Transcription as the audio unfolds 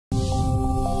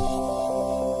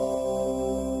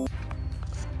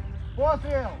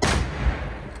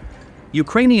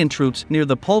Ukrainian troops near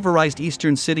the pulverized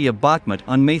eastern city of Bakhmut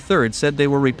on May 3 said they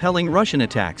were repelling Russian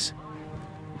attacks.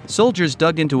 Soldiers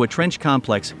dug into a trench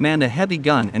complex, manned a heavy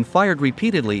gun and fired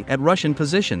repeatedly at Russian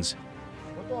positions.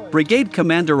 Brigade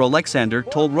Commander Alexander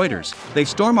told Reuters, "They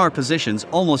storm our positions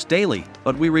almost daily,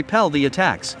 but we repel the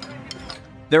attacks.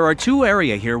 There are two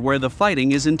areas here where the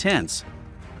fighting is intense.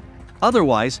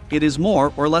 Otherwise, it is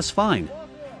more or less fine."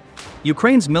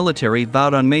 Ukraine's military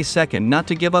vowed on May 2 not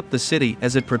to give up the city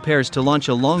as it prepares to launch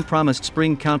a long-promised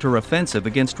spring counter-offensive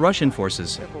against Russian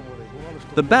forces.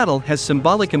 The battle has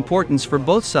symbolic importance for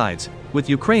both sides, with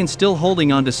Ukraine still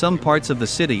holding on to some parts of the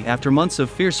city after months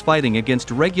of fierce fighting against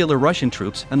regular Russian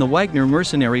troops and the Wagner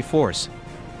mercenary force.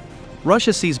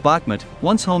 Russia sees Bakhmut,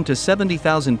 once home to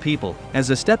 70,000 people, as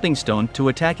a stepping stone to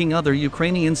attacking other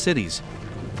Ukrainian cities.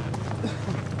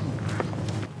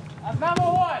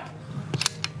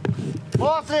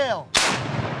 Постріл!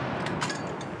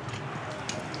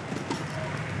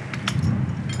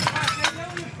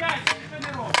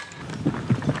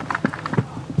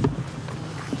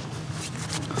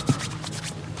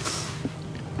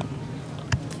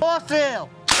 Постріл!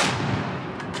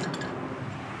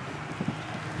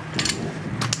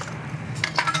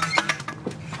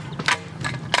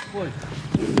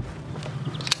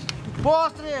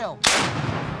 Постріл!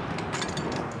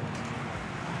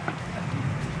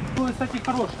 Кстати,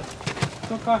 хорошие.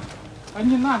 Только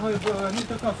они наглые, они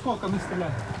только осколками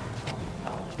стреляют.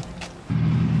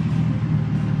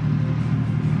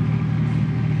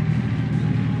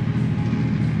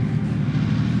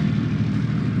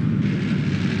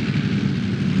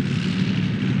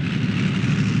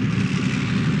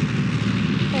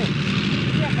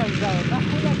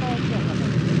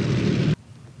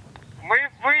 Ми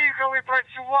виїхали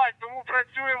працювати, тому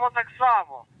працюємо так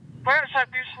само. Перша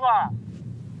пішла.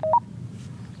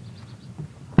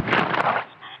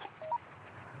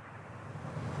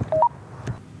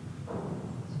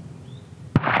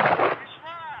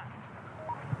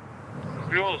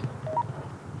 Плюс.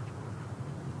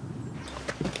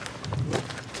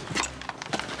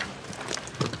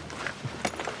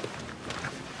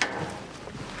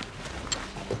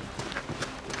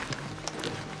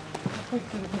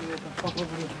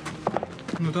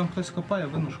 Ну там хтось копає,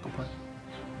 винож копає.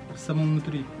 В самому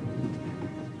внутрі.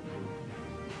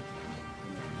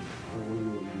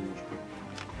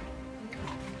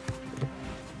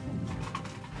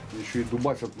 Еще и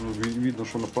дубасят, видно,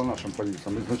 что по нашим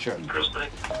позициям изначально.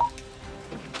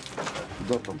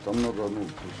 Да, там надо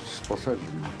спасать.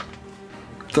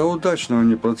 Да, удачно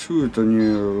они працюют,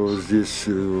 они здесь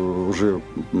уже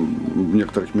в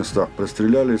некоторых местах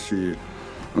пристрелялись и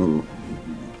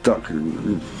так,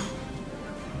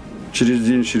 через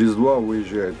день, через два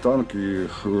выезжает танк и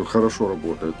хорошо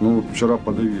работает. Ну, вчера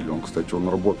подавили, кстати, он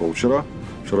работал вчера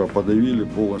подавили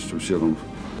полностью все там.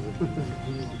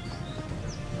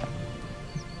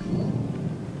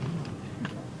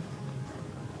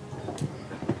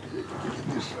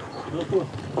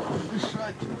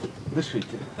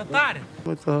 Дышите. Татарин!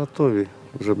 Это готовы.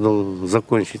 Уже должно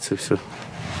закончиться все.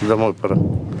 Домой пора.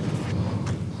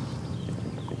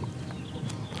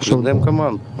 Ждем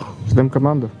команду. Ждем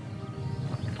команду.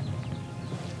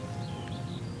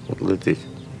 Летить.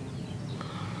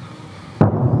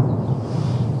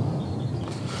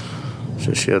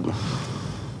 Ще одна.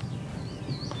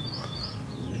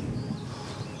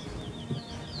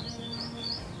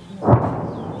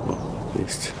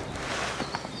 Есть.